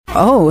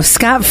Oh,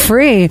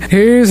 scot-free.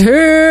 He's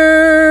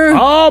here.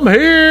 I'm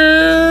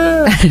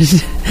here.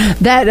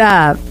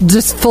 That,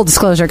 just full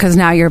disclosure, because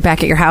now you're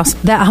back at your house.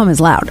 That hum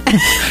is loud.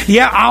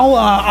 Yeah,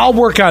 I'll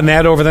work on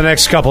that over the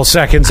next couple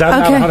seconds. I'm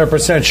not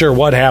 100% sure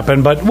what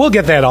happened, but we'll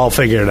get that all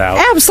figured out.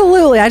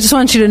 Absolutely. I just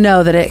want you to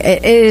know that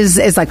it is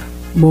like...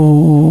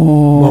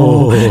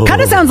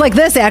 Kind of sounds like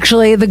this,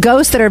 actually. The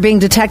ghosts that are being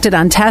detected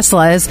on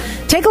Teslas.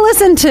 Take a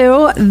listen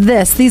to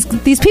this.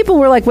 These people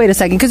were like, wait a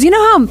second, because you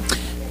know how...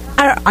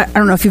 I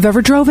don't know if you've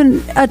ever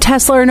driven a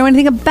Tesla or know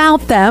anything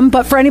about them,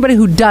 but for anybody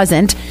who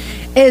doesn't,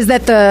 is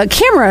that the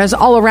cameras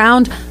all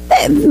around,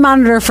 they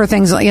monitor for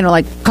things, you know,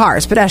 like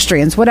cars,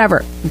 pedestrians,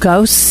 whatever,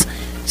 ghosts.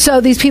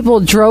 So these people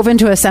drove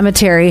into a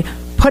cemetery,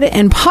 put it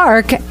in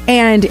park,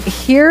 and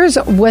here's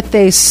what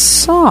they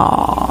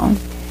saw.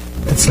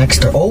 It's next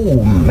to...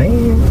 Oh,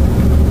 man.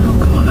 Oh,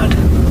 God.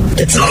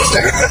 It's next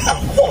to her.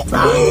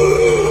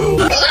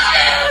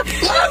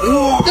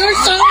 There's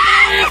so...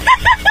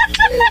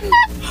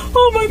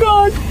 Oh, my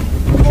God.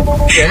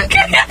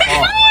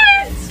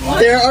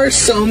 There are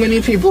so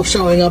many people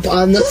showing up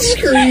on the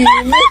screen.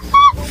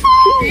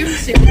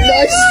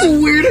 I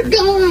swear to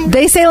God.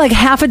 They say like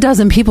half a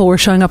dozen people were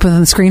showing up on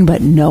the screen,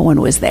 but no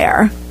one was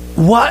there.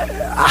 What?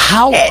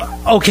 How?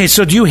 Okay,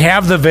 so do you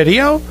have the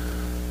video?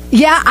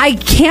 Yeah, I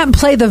can't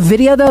play the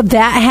video though.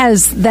 That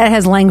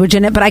has language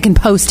in it, but I can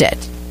post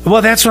it.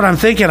 Well, that's what I'm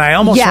thinking. I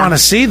almost want to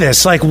see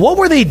this. Like, what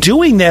were they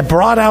doing that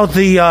brought out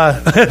the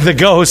the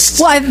ghosts?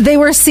 Well, they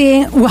were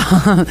seeing.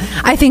 Well,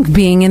 I think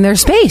being in their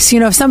space. You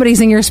know, if somebody's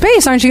in your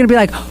space, aren't you going to be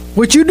like,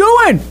 "What you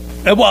doing?"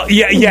 Well,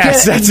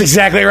 yes, that's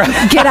exactly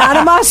right. Get out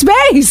of my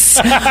space.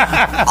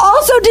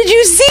 Also, did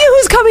you see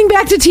who's coming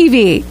back to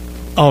TV?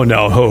 Oh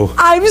no, who?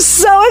 I'm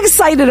so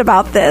excited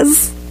about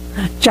this.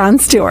 Jon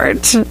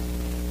Stewart.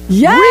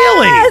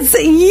 Yes!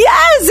 Really?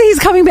 Yes, he's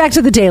coming back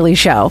to The Daily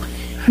Show.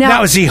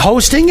 Now, is he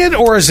hosting it,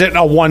 or is it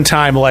a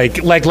one-time, like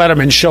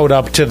Letterman showed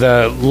up to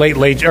the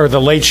late or the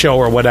Late Show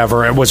or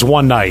whatever? It was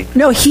one night.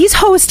 No, he's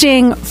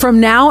hosting from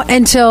now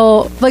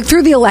until like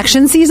through the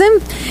election season,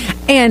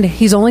 and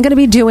he's only going to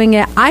be doing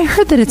it. I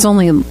heard that it's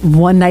only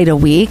one night a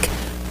week.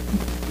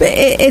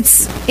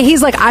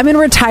 He's like, I'm in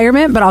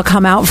retirement, but I'll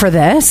come out for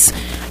this.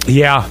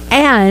 Yeah,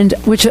 and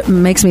which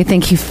makes me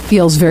think he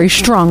feels very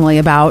strongly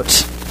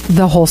about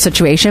the whole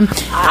situation.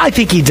 I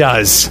think he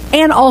does.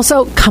 And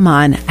also, come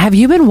on, have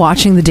you been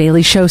watching The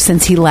Daily Show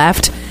since he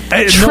left?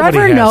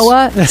 Trevor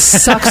Noah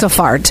sucks a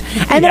fart.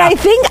 And then I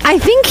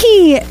think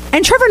he,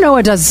 and Trevor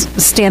Noah does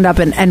stand up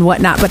and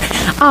whatnot, but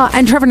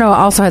and Trevor Noah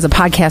also has a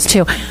podcast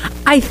too.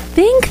 I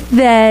think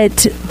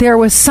that there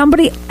was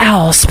somebody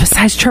else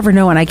besides Trevor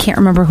Noah, and I can't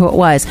remember who it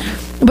was,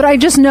 but I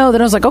just know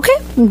that I was like, okay,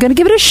 I'm going to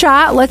give it a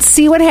shot. Let's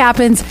see what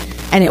happens.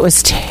 And it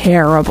was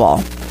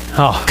terrible.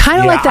 Oh, kind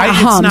of like that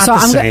hum. So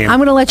I'm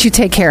going to let you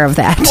take care of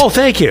that. Oh,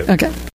 thank you. Okay.